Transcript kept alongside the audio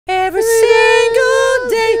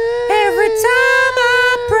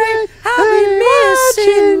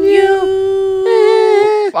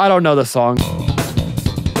don't know the song.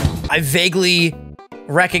 I vaguely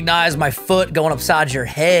recognize my foot going upside your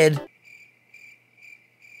head.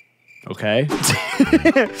 Okay.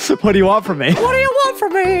 What do you want from me? What do you want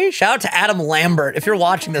from me? Shout out to Adam Lambert. If you're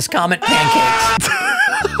watching this, comment pancakes.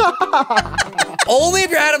 Only if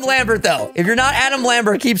you're Adam Lambert, though. If you're not Adam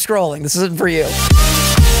Lambert, keep scrolling. This isn't for you.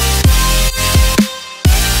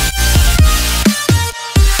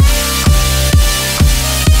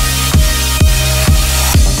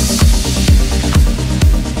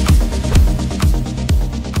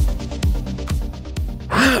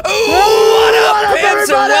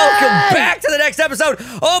 Welcome back to the next episode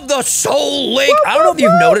of the Soul Link. I don't know if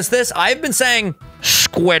you've noticed this. I've been saying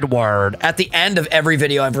Squidward at the end of every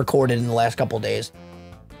video I've recorded in the last couple of days.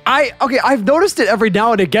 Okay, I've noticed it every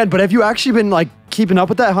now and again, but have you actually been like keeping up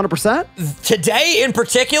with that 100%? Today in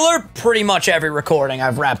particular, pretty much every recording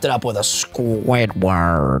I've wrapped it up with a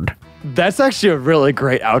Squidward. That's actually a really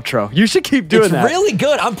great outro. You should keep doing that. It's really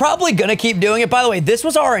good. I'm probably gonna keep doing it. By the way, this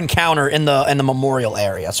was our encounter in the memorial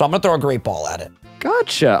area, so I'm gonna throw a great ball at it.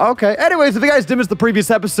 Gotcha. Okay. Anyways, if you guys did miss the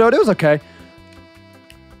previous episode, it was okay.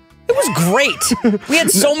 It was great. We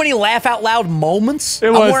had so many laugh out loud moments.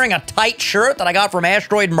 I'm wearing a tight shirt that I got from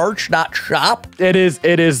AstroidMerch.shop. It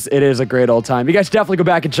is a great old time. You guys definitely go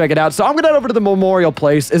back and check it out. So I'm gonna head over to the memorial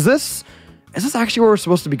place. Is this actually where we're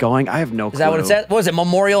supposed to be going? I have no clue. Is that what it said? What was it,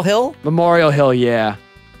 Memorial Hill? Memorial Hill, yeah.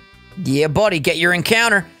 Yeah, buddy, get your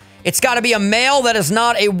encounter. It's gotta be a male that is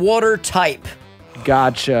not a water type.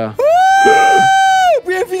 Gotcha.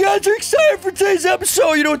 If you guys are excited for today's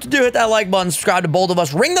episode, you know what to do. Hit that like button, subscribe to both of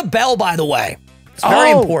us. Ring the bell, by the way. It's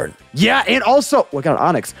very important. Yeah, and also, we got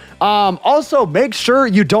Onyx. Also, make sure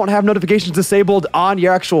you don't have notifications disabled on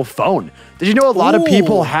your actual phone. Did you know a lot of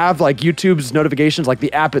people have like YouTube's notifications, like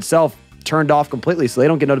the app itself, turned off completely, so they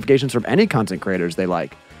don't get notifications from any content creators they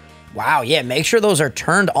like? Wow, yeah, make sure those are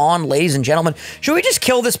turned on, ladies and gentlemen. Should we just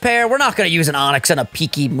kill this pair? We're not going to use an Onyx and a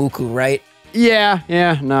Piki Muku, right? Yeah,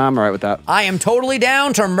 no, I'm all right with that. I am totally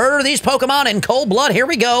down to murder these Pokemon in cold blood. Here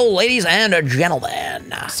we go, ladies and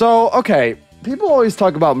gentlemen. So, okay, people always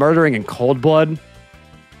talk about murdering in cold blood.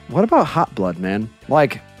 What about hot blood, man?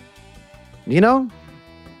 Like, you know?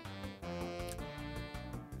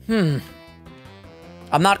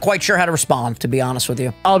 I'm not quite sure how to respond, to be honest with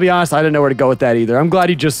you. I'll be honest, I didn't know where to go with that either. I'm glad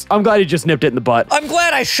you just nipped it in the butt. I'm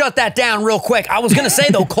glad I shut that down real quick. I was gonna say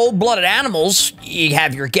though, cold-blooded animals, you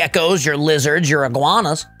have your geckos, your lizards, your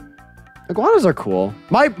iguanas. Iguanas are cool.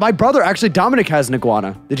 My brother, actually, Dominic, has an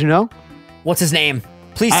iguana. Did you know? What's his name?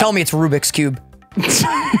 Please tell me it's Rubik's Cube.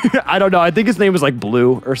 I don't know. I think his name was like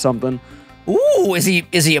Blue or something. Ooh, is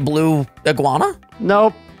he a blue iguana?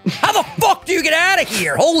 Nope. How the fuck do you get out of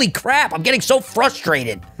here? Holy crap, I'm getting so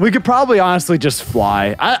frustrated. We could probably honestly just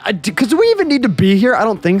fly. Because do we even need to be here? I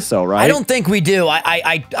don't think so, right? I don't think we do.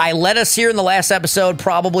 I let us here in the last episode.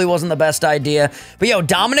 Probably wasn't the best idea. But yo,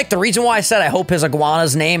 Dominic, the reason why I said I hope his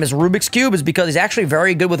iguana's name is Rubik's Cube is because he's actually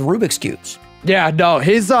very good with Rubik's Cubes. Yeah, no,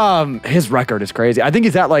 his record is crazy. I think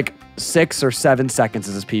he's at like 6 or 7 seconds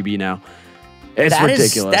as his PB now. It's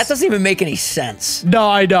ridiculous. That doesn't even make any sense. No,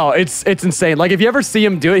 I know. It's insane. Like, if you ever see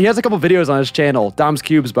him do it, he has a couple videos on his channel. Dom's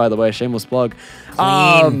Cubes, by the way. Shameless plug.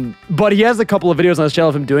 But he has a couple of videos on his channel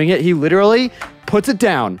of him doing it. He literally puts it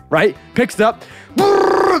down, right? Picks it up.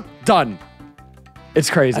 Brrr, done. It's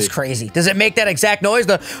crazy. That's crazy. Does it make that exact noise?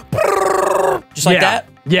 The brrr, just like that?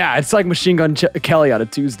 Yeah, it's like Machine Gun Kelly on a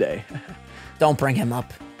Tuesday. Don't bring him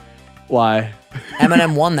up. Why?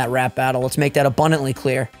 Eminem won that rap battle. Let's make that abundantly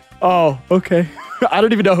clear. Oh, okay. I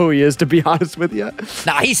don't even know who he is, to be honest with you.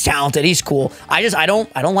 Nah, he's talented. He's cool. I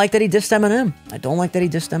don't like that he dissed Eminem. I don't like that he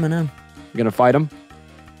dissed Eminem. You gonna fight him?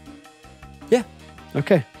 Yeah.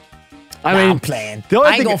 Okay. I mean, I'm playing.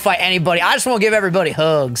 I ain't gonna fight anybody. I just want to give everybody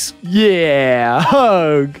hugs. Yeah,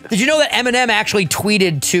 hug. Did you know that Eminem actually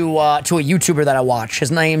tweeted to a YouTuber that I watch?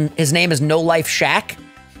 His name is No Life Shaq.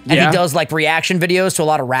 And he does like reaction videos to a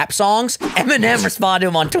lot of rap songs. Eminem responded to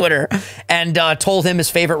him on Twitter and told him his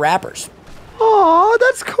favorite rappers. Oh,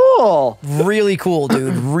 that's cool. Really cool,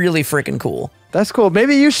 dude. Really freaking cool. That's cool.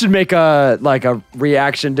 Maybe you should make a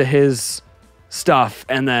reaction to his stuff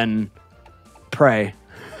and then pray.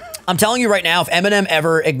 I'm telling you right now, if Eminem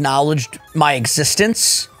ever acknowledged my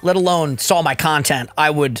existence, let alone saw my content, I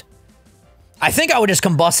think I would just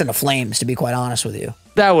combust into flames, to be quite honest with you.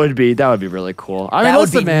 That would be really cool. I mean, that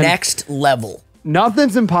would be next level.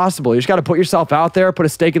 Nothing's impossible. You just got to put yourself out there, put a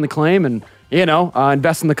stake in the claim, and, you know,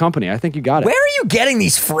 invest in the company. I think you got it. Where are you getting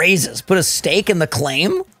these phrases? Put a stake in the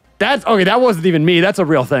claim? That's, okay, that wasn't even me. That's a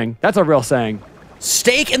real thing. That's a real saying.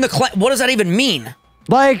 Stake in the claim? What does that even mean?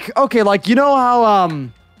 Like, okay, like, you know how,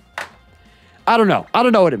 I don't know. I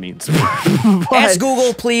don't know what it means. Ask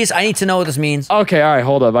Google, please. I need to know what this means. Okay, all right,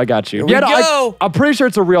 hold up. I got you. Here we go. I'm pretty sure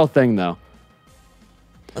it's a real thing, though.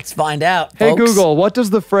 Let's find out, Hey, folks. Google, what does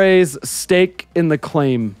the phrase stake in the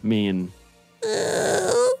claim mean?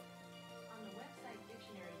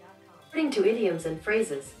 According to idioms and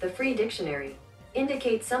phrases, the free dictionary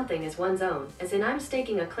indicates something as one's own, as in I'm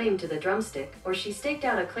staking a claim to the drumstick, or she staked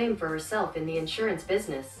out a claim for herself in the insurance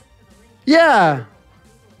business. Yeah.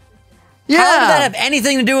 Yeah. How did that have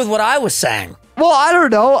anything to do with what I was saying? Well, I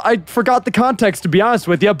don't know. I forgot the context, to be honest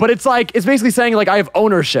with you, but it's like, it's basically saying, like, I have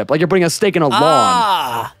ownership. Like, you're putting a stake in a lawn.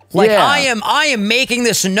 Ah, like Yeah. I am making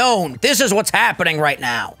this known. This is what's happening right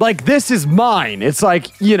now. Like, this is mine. It's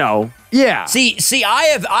like, you know, yeah. See, I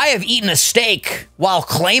have eaten a steak while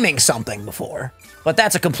claiming something before, but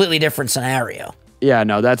that's a completely different scenario. Yeah,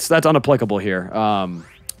 no, that's unapplicable here.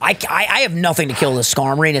 I have nothing to kill this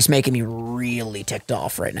Skarmory, and it's making me really ticked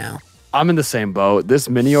off right now. I'm in the same boat. This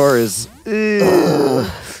Minior is...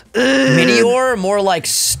 Minior, more like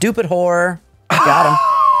stupid horror. Got him.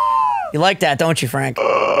 You like that, don't you, Frank?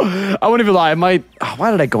 I won't even lie. I might... Oh,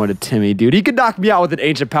 why did I go into Timmy, dude? He could knock me out with an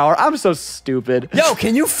ancient power. I'm so stupid. Yo,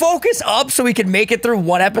 can you focus up so we can make it through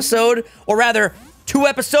one episode? Or rather, 2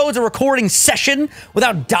 episodes, a recording session,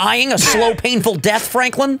 without dying a slow, painful death,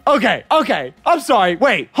 Franklin? Okay, okay. I'm sorry.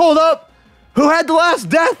 Wait, hold up. Who had the last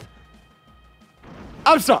death?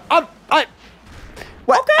 I'm sorry.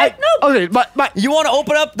 What? Okay, no. Okay, but You want to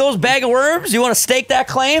open up those bag of worms? You want to stake that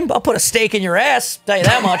claim? I'll put a stake in your ass, tell you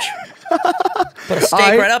that much. Put a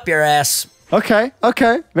stake right up your ass. Okay,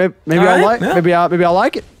 okay. Maybe All I'll right, like. yeah. Maybe I'll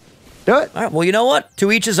like it. Do it. All right, well, you know what?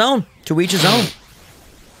 To each his own. To each his own.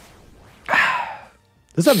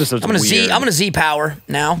 This episode's I'm gonna weird. I'm gonna Z power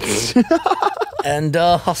now. And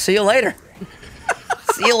I'll see you later.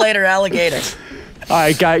 See you later, alligator. All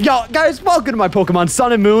right, guys, welcome to my Pokemon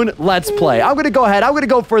Sun and Moon Let's Play. I'm gonna go ahead. I'm gonna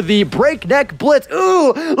go for the Breakneck Blitz.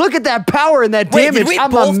 Ooh, look at that power and that Wait, damage. did we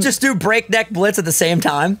both just do Breakneck Blitz at the same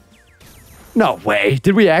time? No way.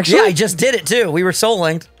 Did we actually? Yeah, I just did it too. We were soul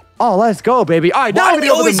linked. Oh, let's go, baby. All right, now Why I'm do we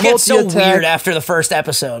gonna go always with the get so multi-attack. weird after the first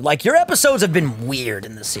episode? Like, your episodes have been weird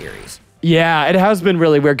in this series. Yeah, it has been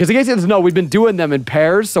really weird. Because in case you didn't know, we've been doing them in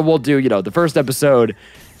pairs. So we'll do, you know, the first episode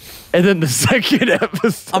and then the second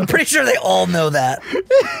episode. I'm pretty sure they all know that.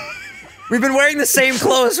 We've been wearing the same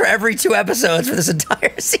clothes for every 2 episodes for this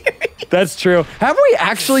entire series. That's true. Have we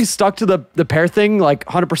actually stuck to the pair thing like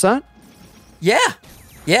 100%? Yeah.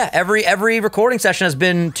 Yeah, every recording session has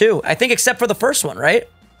been 2. I think except for the first one, right?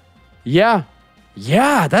 Yeah.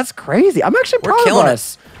 Yeah, that's crazy. I'm actually proud We're killing of it.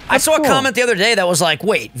 us. I saw a comment the other day that was like,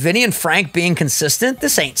 wait, Vinny and Frank being consistent?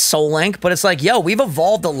 This ain't Soul Link. But it's like, yo, we've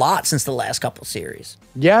evolved a lot since the last couple series.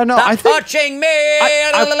 Yeah, no, Stop I think... touching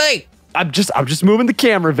me! I'm just moving the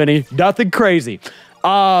camera, Vinny. Nothing crazy.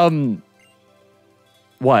 What?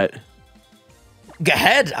 Go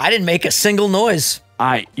ahead. I didn't make a single noise.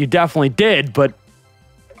 You definitely did, but...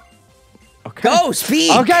 Okay. Go,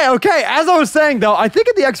 speed! Okay. As I was saying, though, I think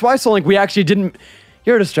in the XY Soul Link, we actually didn't...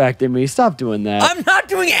 You're distracting me. Stop doing that. I'm not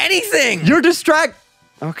doing anything! You're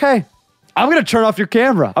Okay. I'm going to turn off your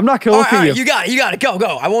camera. I'm not going to look at you. You got it. Go.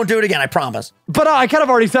 I won't do it again, I promise. But I kind of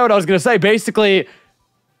already said what I was going to say. Basically,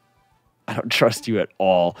 I don't trust you at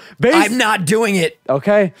all. I'm not doing it.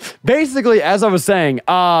 Okay. Basically, as I was saying,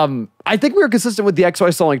 I think we were consistent with the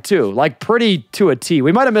XY Soul Link too. Like, pretty to a T.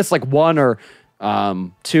 We might have missed like 1 or 2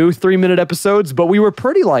 3-minute episodes, but we were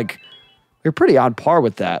pretty on par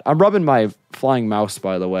with that. I'm rubbing my flying mouse,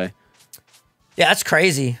 by the way. Yeah, that's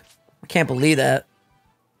crazy. I can't believe that.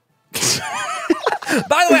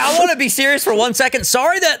 By the way, I want to be serious for 1 second.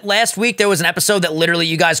 Sorry that last week there was an episode that literally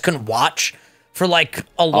you guys couldn't watch for like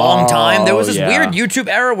a long time. There was this weird YouTube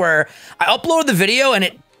error where I uploaded the video and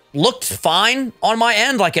it looked fine on my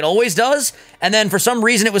end like it always does. And then for some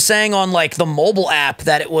reason it was saying on like the mobile app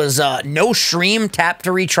that it was no stream, tap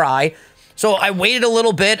to retry. So I waited a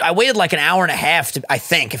little bit. I waited like an hour and a half, I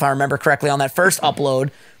think, if I remember correctly, on that first upload.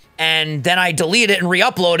 And then I deleted it and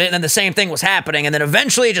re-uploaded it, and then the same thing was happening. And then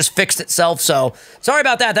eventually it just fixed itself. So sorry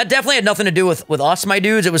about that. That definitely had nothing to do with us, my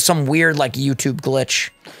dudes. It was some weird like YouTube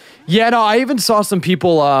glitch. Yeah, no, I even saw some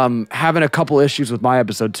people having a couple issues with my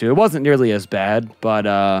episode too. It wasn't nearly as bad, but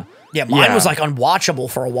yeah, mine was like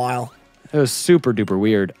unwatchable for a while. It was super duper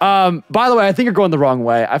weird. By the way, I think you're going the wrong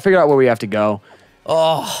way. I figured out where we have to go.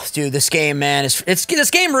 Oh, dude, this game, man, this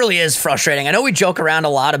game really is frustrating. I know we joke around a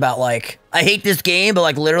lot about like I hate this game, but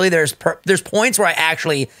like literally, there's points where I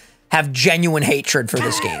actually have genuine hatred for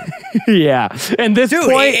this game. Yeah, and this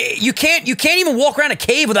point, you can't even walk around a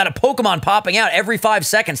cave without a Pokemon popping out every 5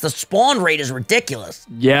 seconds. The spawn rate is ridiculous.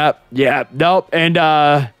 Yep, nope,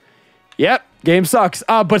 and yep. Game sucks.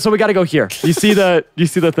 But so we got to go here. You see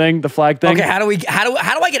the thing, the flag thing? Okay, how do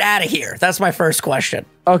I get out of here? That's my first question.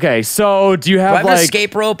 Okay, so do you have, Do I have like an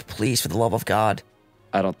escape rope? Please, for the love of God.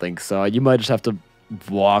 I don't think so. You might just have to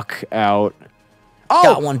walk out. Oh!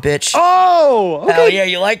 Got one, bitch. Oh! Okay. Hell yeah,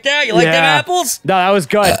 you like that? You like them apples? No, that was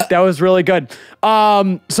good. That was really good.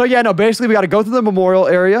 So yeah, no, basically we got to go through the memorial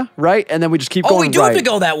area, right? And then we just keep going Oh, we do right. have to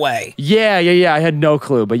go that way. Yeah. I had no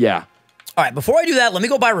clue, but yeah. All right, before I do that, let me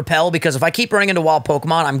go buy Repel, because if I keep running into wild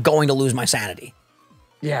Pokemon, I'm going to lose my sanity.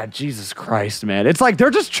 Yeah, Jesus Christ, man. It's like they're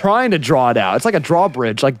just trying to draw it out. It's like a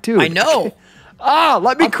drawbridge. Like, dude. I know.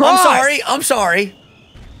 Let me cross. I'm sorry.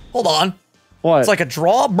 Hold on. What? It's like a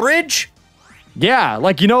drawbridge? Yeah,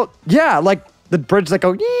 like, like the bridge that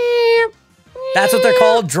go. That's what they're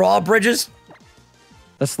called, drawbridges?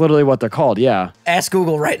 That's literally what they're called, yeah. Ask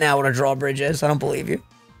Google right now what a drawbridge is. I don't believe you.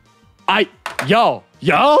 Yo,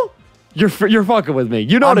 you're fucking with me.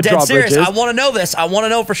 You know what a drawbridge serious. is. I want to know this. I want to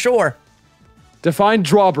know for sure. Define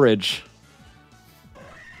drawbridge.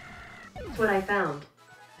 That's what I found.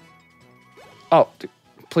 Oh,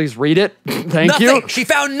 please read it. Thank Nothing. you. She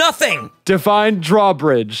found nothing. Define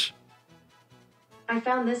drawbridge. I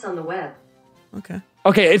found this on the web. Okay.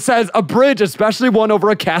 Okay, it says a bridge, especially one over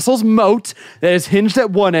a castle's moat, that is hinged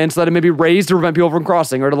at one end so that it may be raised to prevent people from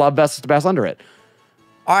crossing or to allow vessels to pass under it.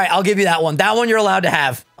 All right, I'll give you that one. That one you're allowed to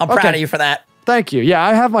have. I'm proud of you for that. Thank you. Yeah,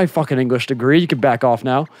 I have my fucking English degree. You can back off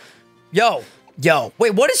now. Yo.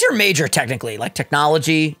 Wait, what is your major technically? Like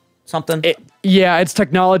technology, something? Yeah, it's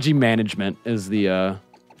technology management is the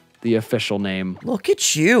official name. Look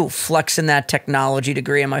at you flexing that technology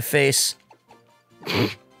degree in my face.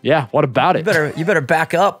 Yeah, what about it? You better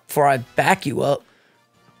back up before I back you up.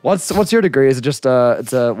 What's your degree? Is it just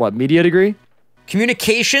it's a what, media degree?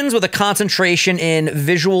 Communications with a concentration in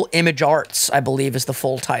visual image arts, I believe is the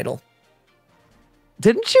full title.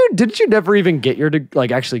 Didn't you never even get your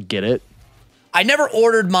actually get it? I never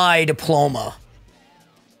ordered my diploma.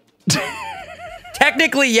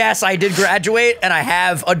 Technically, yes, I did graduate and I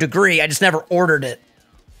have a degree. I just never ordered it.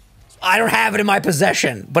 I don't have it in my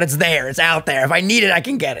possession, but it's there. It's out there. If I need it, I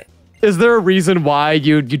can get it. Is there a reason why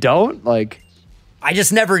you don't? Like, I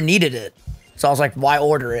just never needed it. So I was like, why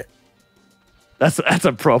order it? That's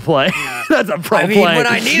a pro play. That's a pro play. I mean, when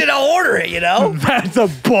I need it, I'll order it, you know? That's a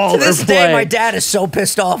baller To this play. day, my dad is so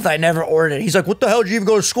pissed off that I never ordered it. He's like, what the hell did you even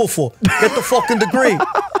go to school for? Get the fucking degree.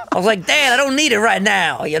 I was like, Dad, I don't need it right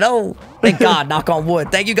now, you know? Thank God, knock on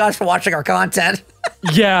wood. Thank you guys for watching our content.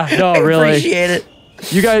 Yeah, no, I really. appreciate it.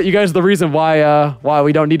 You guys are the reason why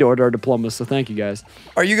we don't need to order our diplomas, so thank you guys.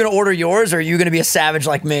 Are you going to order yours, or are you going to be a savage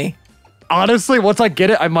like me? Honestly, once I get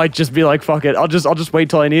it, I might just be like, fuck it. I'll just wait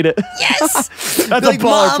till I need it. Yes! That's like, a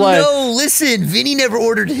baller Mom, play. no, listen, Vinny never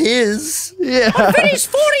ordered his. Yeah. Vinny's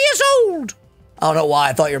 40 years old. I don't know why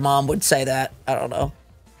I thought your mom would say that. I don't know.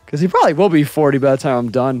 Because he probably will be 40 by the time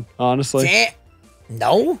I'm done, honestly.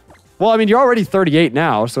 No? Well, I mean, you're already 38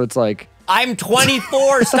 now, so it's like... I'm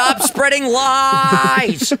 24. Stop spreading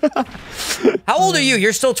lies. How old are you?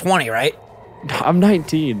 You're still 20, right? I'm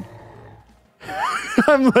 19.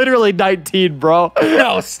 I'm literally 19, bro.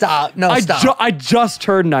 No, stop. No, stop. I just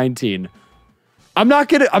turned 19. I'm not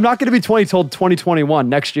gonna be 20 till 2021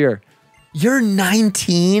 next year. You're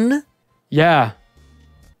 19? Yeah.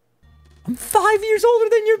 I'm 5 years older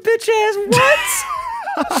than your bitch ass. What?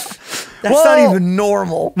 That's not even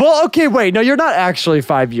normal. Well, okay, wait. No, you're not actually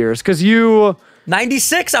 5 years, because you...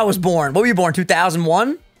 96 I was born. What were you born,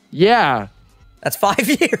 2001? Yeah. That's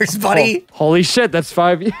 5 years, buddy. Oh, holy shit, that's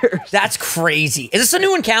 5 years. That's crazy. Is this a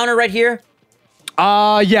new encounter right here?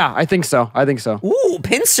 Yeah, I think so. Ooh,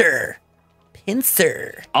 Pinsir.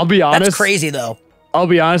 Pinsir. I'll be honest. That's crazy, though. I'll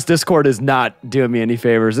be honest, Discord is not doing me any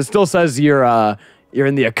favors. It still says you're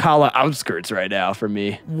in the Akala outskirts right now for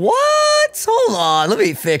me. What? Hold on. Let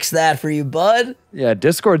me fix that for you, bud. Yeah,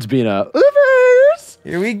 Discord's being a Ubers.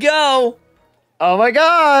 Here we go. Oh my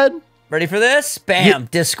god. Ready for this? Bam,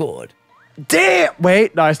 Discord. Damn.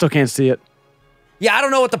 Wait, no, I still can't see it. Yeah, I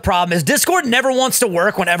don't know what the problem is. Discord never wants to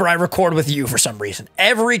work whenever I record with you for some reason.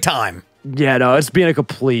 Every time. Yeah, no, it's being a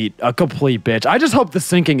complete bitch. I just hope the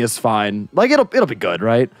syncing is fine. Like it'll be good,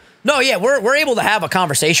 right? No, yeah, we're able to have a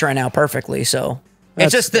conversation right now perfectly, so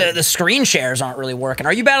it's just the screen shares aren't really working.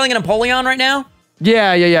 Are you battling an Empoleon right now?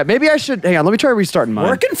 Yeah. Maybe I should hang on, let me try restarting mine.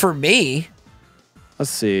 Working for me.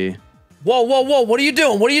 Let's see. Whoa, what are you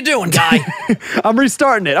doing? What are you doing, guy? I'm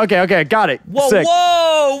restarting it. Okay, got it. Whoa, Sick.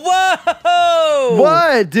 whoa!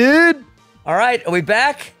 What, dude? All right, are we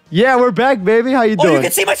back? Yeah, we're back, baby. How you doing? Oh, you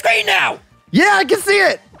can see my screen now! Yeah, I can see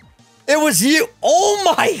it! It was you!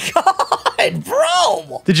 Oh my god,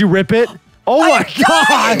 bro! Did you rip it? Oh my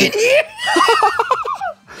god! In here.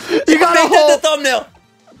 You got a whole... thumbnail.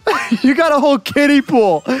 You got a whole kiddie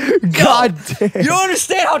pool. God damn. You don't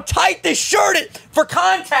understand how tight this shirt is. For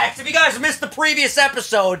context, if you guys missed the previous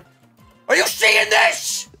episode, are you seeing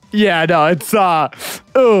this? Yeah, no, it's,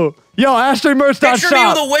 ooh. Yo, AstroidManiaVideo.shop. Picture me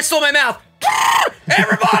with a whistle in my mouth.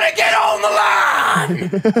 Everybody get on the line.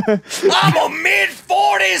 I'm a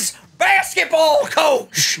mid-40s basketball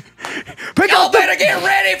coach. Y'all better get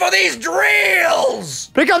ready for these drills.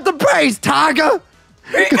 Pick up the pace, Tiger.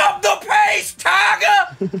 Pick up the pace,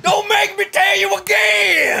 Tiger. Don't make me tell you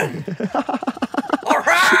again. All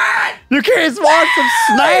right. You kids want some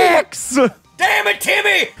snacks? Damn it,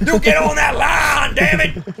 Timmy! You get on that line, damn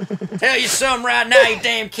it! Tell you something right now, you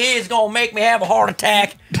damn kid's gonna make me have a heart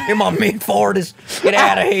attack in my mid-40s. Get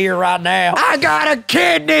out of here right now. I got a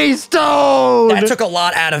kidney stone! That took a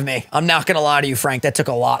lot out of me. I'm not gonna lie to you, Frank. That took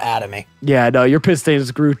a lot out of me. Yeah, no, your piss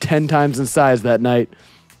stains grew 10 times in size that night.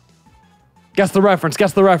 Guess the reference,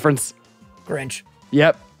 guess the reference. Grinch.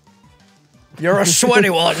 Yep. You're a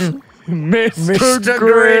sweaty one. Mr.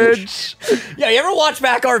 Grinch. Yeah, you ever watch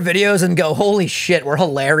back our videos and go, holy shit, we're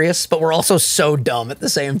hilarious, but we're also so dumb at the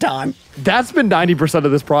same time? That's been 90%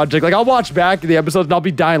 of this project. Like, I'll watch back the episodes and I'll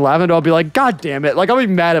be dying laughing, and I'll be like, God damn it. Like, I'll be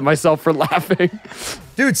mad at myself for laughing.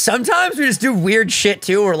 Dude, sometimes we just do weird shit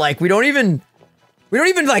too, where like, we don't even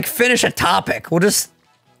like finish a topic. We'll just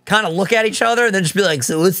kind of look at each other and then just be like,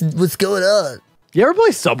 so what's going on? You ever play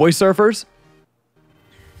Subway Surfers?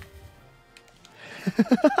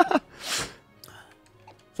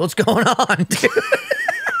 So what's going on, dude?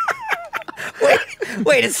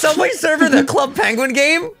 wait, is Subway Surfer the Club Penguin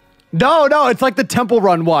game? No, it's like the Temple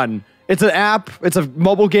Run one. It's an app. It's a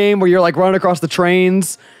mobile game where you're like running across the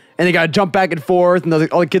trains and you gotta jump back and forth, and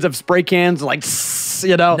all the kids have spray cans and like,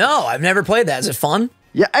 you know. No, I've never played that. Is it fun?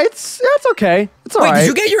 Yeah, it's okay. It's all right. Wait, did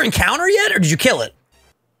you get your encounter yet, or did you kill it?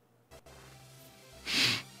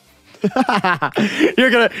 You're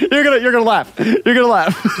gonna laugh. You're gonna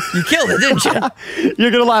laugh. You killed it, didn't you? You're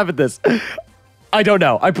gonna laugh at this. I don't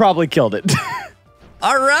know. I probably killed it.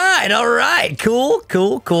 All right. Cool.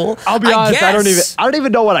 I'll be honest. I don't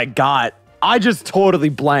even know what I got. I just totally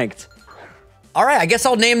blanked. All right. I guess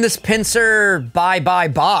I'll name this pincer bye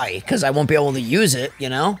because I won't be able to use it. You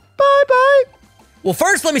know. Bye. Well,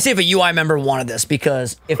 first, let me see if a UI member wanted this,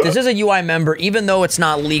 because if this is a UI member, even though it's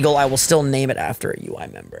not legal, I will still name it after a UI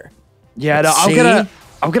member. Yeah, no, I'm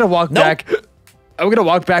gonna walk back. I'm gonna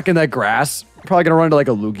walk back in that grass. Probably gonna run into like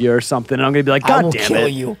a Lugia or something, and I'm gonna be like, God damn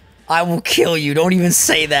it. I will kill you. Don't even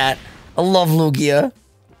say that. I love Lugia.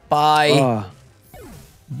 Bye.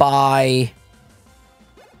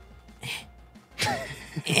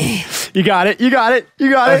 You got it.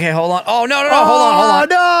 Okay, hold on. Oh, no. Hold on.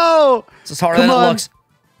 No. This is harder than it looks.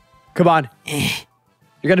 Come on.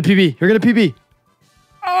 You're gonna PB.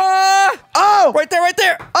 Oh! Right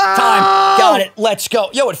there. Oh! Time. Got it. Let's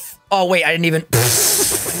go. Yo, oh, wait, I didn't even...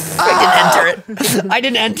 I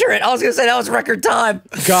didn't enter it. I was gonna say that was record time.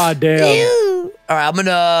 God damn. Ew. All right, I'm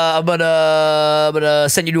gonna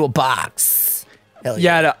send you to a box. Hell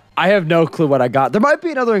yeah. No, I have no clue what I got. There might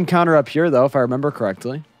be another encounter up here, though, if I remember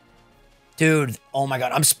correctly. Dude, oh my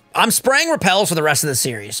god, I'm spraying repels for the rest of the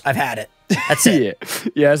series. I've had it. That's it.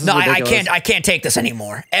 Yeah. No, I can't take this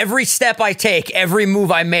anymore. Every step I take, every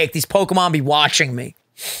move I make, these Pokemon be watching me.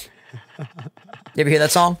 You ever hear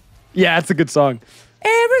that song? Yeah, it's a good song.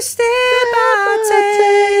 Every step I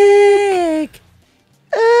take,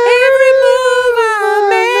 every move I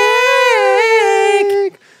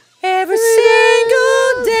make, every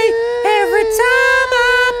single day, every time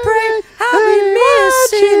I pray, I'll be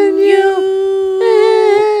missing you.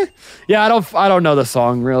 Yeah, I don't know the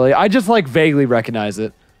song really. I just like vaguely recognize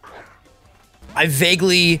it. I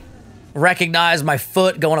vaguely recognize my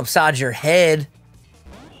foot going upside your head.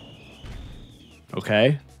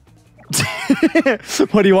 Okay.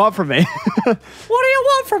 What do you want from me? What do you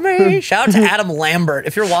want from me? Shout out to Adam Lambert.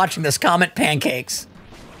 If you're watching this, comment pancakes.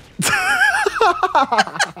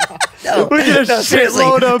 No, seriously.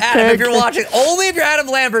 Adam, if you're watching, only if you're Adam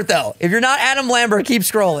Lambert, though. If you're not Adam Lambert, keep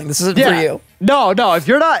scrolling. This isn't for you. No. If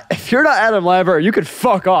you're not Adam Lambert, you could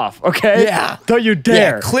fuck off. Okay? Yeah. Don't you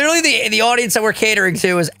dare. Yeah, clearly the audience that we're catering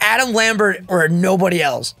to is Adam Lambert or nobody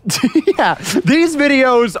else. Yeah. These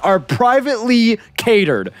videos are privately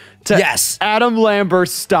catered to Adam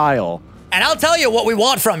Lambert's style. And I'll tell you what we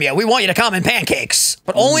want from you. We want you to comment pancakes,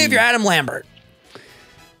 but only if you're Adam Lambert.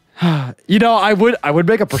 You know, I would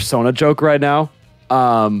make a Persona joke right now,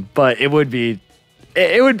 but it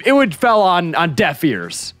would fell on deaf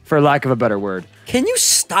ears, for lack of a better word. Can you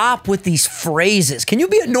stop with these phrases? Can you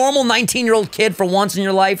be a normal 19-year-old kid for once in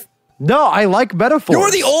your life? No, I like metaphors.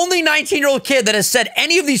 You're the only 19-year-old kid that has said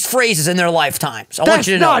any of these phrases in their lifetimes. I want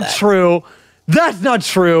you to know that. That's not true. That's not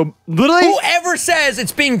true. Literally, Whoever says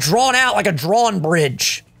it's being drawn out like a drawn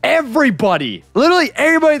bridge. everybody, literally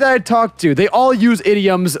everybody that I talked to, they all use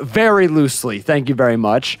idioms very loosely. Thank you very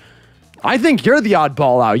much. I think you're the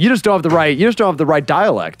oddball out. You just don't have the right. You just don't have the right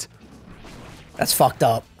dialect. That's fucked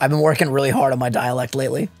up. I've been working really hard on my dialect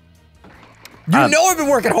lately. You know I've been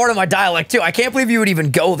working hard on my dialect too. I can't believe you would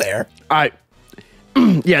even go there.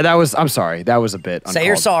 Yeah, that was. I'm sorry. That was a bit. Say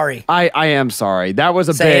you're sorry. I am sorry. That was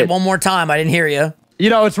a bit. Say it one more time. I didn't hear you. You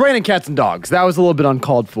know, it's raining cats and dogs. That was a little bit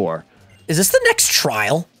uncalled for. Is this the next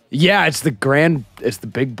trial? Yeah, it's the grand. It's the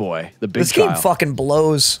big boy. The big. This game fucking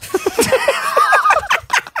blows.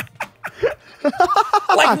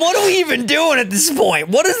 Like, what are we even doing at this point?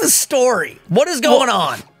 What is the story? What is going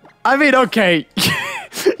on? I mean, okay.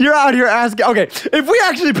 You're out here asking. Okay, if we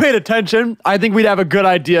actually paid attention, I think we'd have a good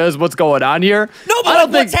idea as what's going on here. No, but like,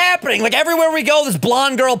 what's happening? Like, everywhere we go, this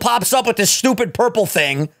blonde girl pops up with this stupid purple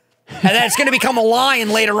thing, and then it's going to become a lion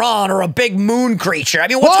later on or a big moon creature. I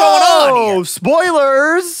mean, what's going on here?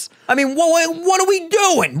 Spoilers! I mean, what are we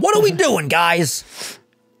doing? What are we doing, guys?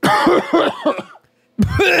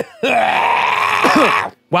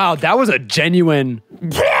 Wow, that was a genuine...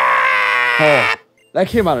 Oh, that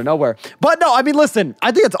came out of nowhere. But no, I mean, listen,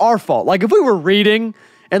 I think it's our fault. Like, if we were reading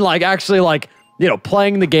and, like, actually, like, you know,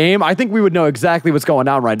 playing the game, I think we would know exactly what's going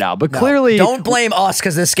on right now. But clearly... Don't blame us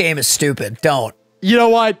because this game is stupid. Don't. You know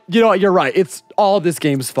what? You know what? You're right. It's all this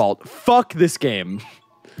game's fault. Fuck this game.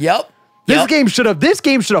 Yep. This game should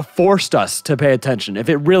have forced us to pay attention if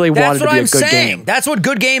it really wanted to be a good game. That's what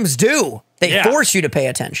good games do. They force you to pay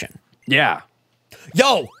attention. Yeah.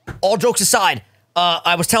 Yo, all jokes aside,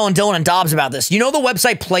 I was telling Dylan and Dobbs about this. You know the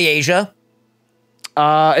website PlayAsia?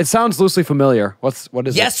 It sounds loosely familiar. What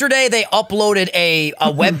is it? Yesterday, they uploaded a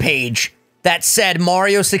web page that said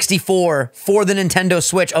Mario 64 for the Nintendo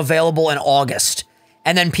Switch available in August.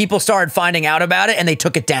 And then people started finding out about it, and they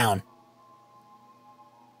took it down.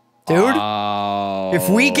 Dude, if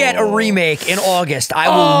we get a remake in August, I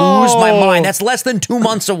will lose my mind. That's less than 2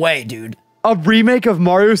 months away, dude. A remake of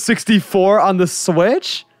Mario 64 on the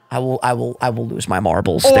Switch? I will lose my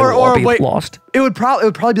marbles. They will all be lost. It would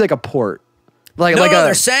probably be like a port. Like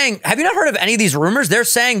they're saying. Have you not heard of any of these rumors? They're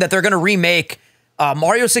saying that they're going to remake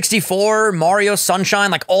Mario 64, Mario Sunshine,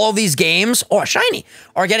 like all of these games. Oh, Shiny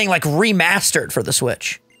are getting like remastered for the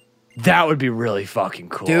Switch. That would be really fucking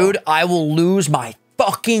cool, dude. I will lose my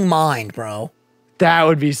fucking mind, bro. That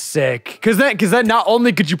would be sick. Because then not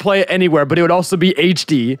only could you play it anywhere, but it would also be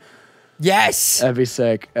HD. Yes. That'd be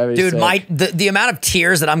sick. Dude, the amount of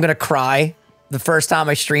tears that I'm going to cry the first time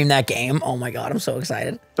I stream that game. Oh my God, I'm so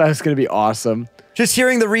excited. That's going to be awesome. Just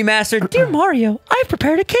hearing the remastered. Dear Mario, I've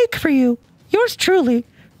prepared a cake for you. Yours truly,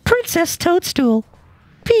 Princess Toadstool.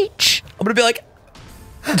 Peach. I'm going to be like...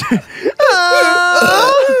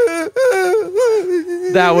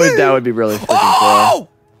 that would be really freaking cool.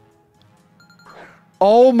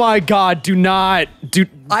 Oh my God, I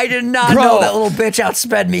did not know that little bitch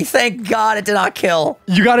outsped me. Thank God it did not kill.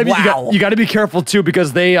 You gotta be careful too,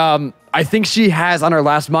 because they I think she has on her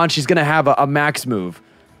last mod, she's gonna have a max move.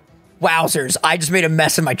 Wowzers, I just made a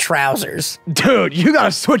mess in my trousers. Dude, you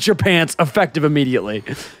gotta switch your pants effective immediately.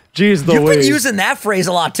 Jeez Louise. You've been using that phrase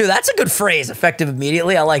a lot too. That's a good phrase, effective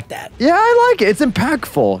immediately. I like that. Yeah, I like it. It's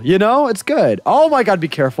impactful, you know? It's good. Oh my God, be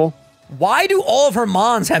careful. Why do all of her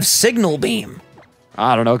mons have signal beam?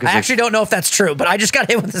 I don't know. I actually don't know if that's true, but I just got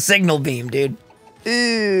hit with the signal beam, dude.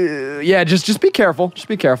 Yeah, just be careful. Just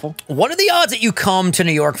be careful. What are the odds that you come to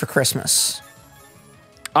New York for Christmas?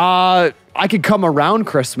 I could come around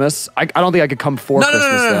Christmas. I don't think I could come for Christmas.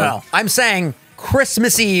 No. I'm saying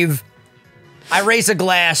Christmas Eve. I raise a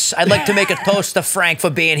glass. I'd like to make a toast to Frank for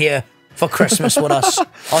being here for Christmas with us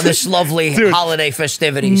on this lovely holiday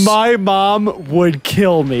festivities. My mom would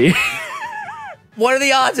kill me. What are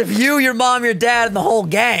the odds if you, your mom, your dad, and the whole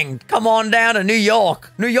gang come on down to New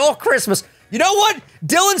York? New York Christmas. You know what?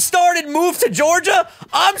 Dylan moved to Georgia.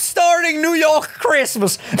 I'm starting New York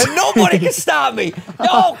Christmas, and nobody can stop me.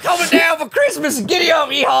 Yo, coming down for Christmas. Giddy up,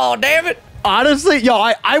 yeehaw, damn it. Honestly, yo,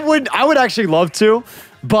 I would actually love to,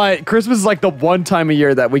 but Christmas is like the one time a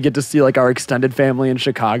year that we get to see like our extended family in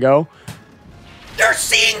Chicago. You're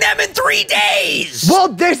seeing them in 3 days. Well,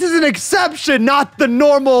 this is an exception, not the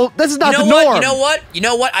normal. This is not the norm. You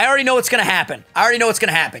know what? I already know what's going to happen.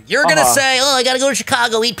 You're going to say, oh, I got to go to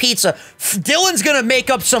Chicago, eat pizza. Dylan's going to make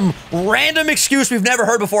up some random excuse we've never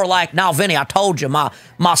heard before, like, now, Vinny, I told you, my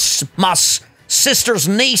sister's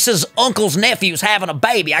niece's uncle's nephew's having a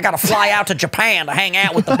baby. I got to fly out to Japan to hang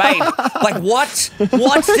out with the baby. Like, what?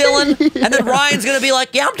 What, Dylan? And then Ryan's going to be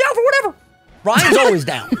like, yeah, I'm down for whatever. Ryan's always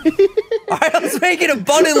down. All right, let's make it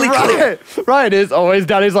abundantly clear. Ryan is always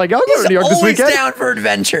down. He's like, I'll go to New York this weekend. Always down for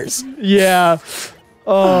adventures. Yeah.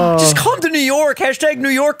 Just come to New York. Hashtag New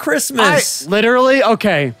York Christmas. Literally,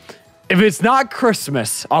 okay. If it's not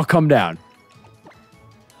Christmas, I'll come down.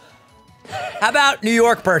 How about New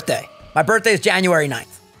York birthday? My birthday is January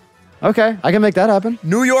 9th. Okay, I can make that happen.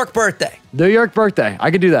 New York birthday. New York birthday.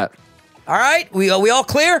 I can do that. All right, we all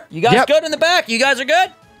clear? You guys good in the back? You guys are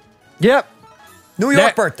good? Yep. New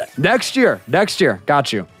York birthday. Next year.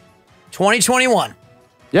 Got you. 2021.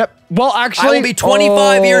 Yep. Well, actually, I will be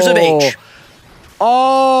 25 years of age.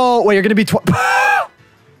 Oh, wait, you're going to be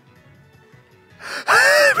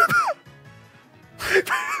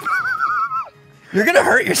You're going to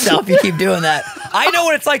hurt yourself if you keep doing that. I know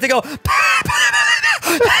what it's like to go.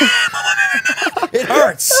 It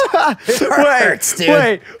hurts. It hurts, dude.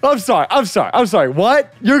 Wait, I'm sorry.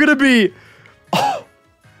 What? You're going to be... Oh,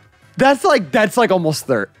 that's like almost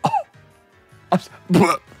 30. Oh.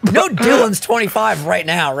 No, Dylan's 25 right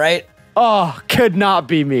now, right? Oh, could not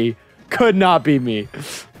be me. Could not be me.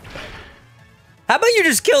 How about you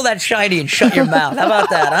just kill that shiny and shut your mouth? How about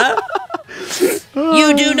that, huh?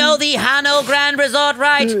 You do know the Hano Grand Resort,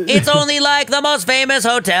 right? It's only like the most famous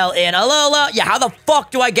hotel in Alola. Yeah, how the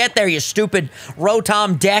fuck do I get there, you stupid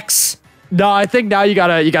Rotom Dex? No, I think now you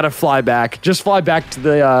gotta fly back. Just fly back to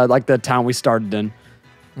the like the town we started in.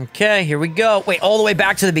 Okay, here we go. Wait, all the way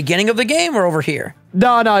back to the beginning of the game or over here?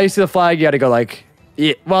 No, you see the flag, you gotta go like...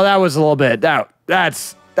 Yeah, well, that was a little bit...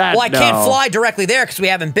 That's... Well, I can't fly directly there because we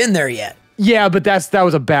haven't been there yet. Yeah, but that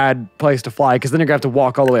was a bad place to fly because then you're gonna have to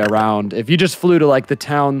walk all the way around. If you just flew to like the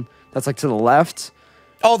town that's like to the left.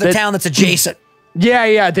 Oh, the town that's adjacent.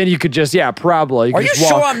 Yeah, then you could just, probably. Are you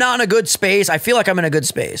sure I'm not in a good space? I feel like I'm in a good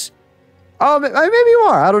space. Oh, maybe you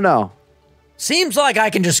are. I don't know. Seems like I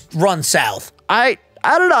can just run south. I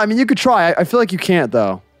don't know. I mean, you could try. I feel like you can't,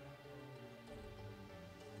 though.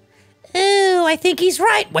 Ooh, I think he's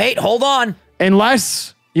right. Wait, hold on.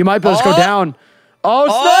 Unless you might be able to go down. Oh,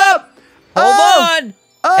 snap! Hold on!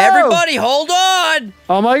 Oh. Everybody, hold on!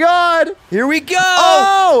 Oh my god! Here we go!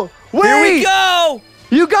 Oh! Wait! Here we go!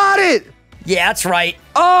 You got it! Yeah, that's right.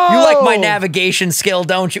 Oh! You like my navigation skill,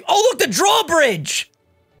 don't you? Oh, look, the drawbridge!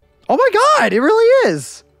 Oh my god, it really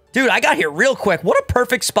is! Dude, I got here real quick. What a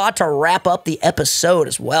perfect spot to wrap up the episode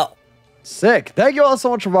as well. Sick. Thank you all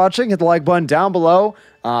so much for watching. Hit the like button down below.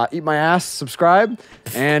 Eat my ass, subscribe,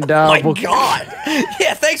 and my god.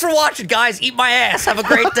 Yeah, thanks for watching, guys. Eat my ass. Have a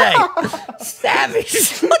great day.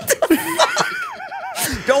 Savage. What the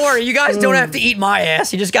fuck? Don't worry, you guys don't have to eat my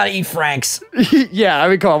ass. You just gotta eat Frank's. Yeah, I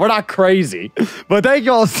mean, come on, we're not crazy. But thank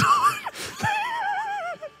you all so much.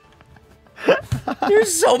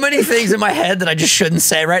 There's so many things in my head that I just shouldn't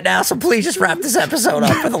say right now, so please just wrap this episode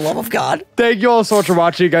up for the love of God. Thank you all so much for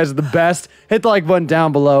watching. You guys are the best. Hit the like button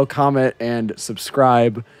down below, comment, and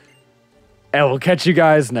subscribe. And we'll catch you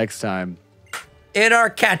guys next time. In our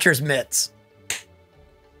catcher's mitts.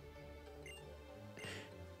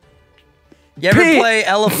 You ever play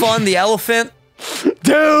Elephant the Elephant?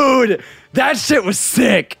 Dude, that shit was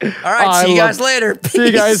sick. All right, see you guys later. Peace. See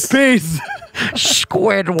you guys. Peace.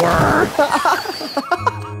 Squidward.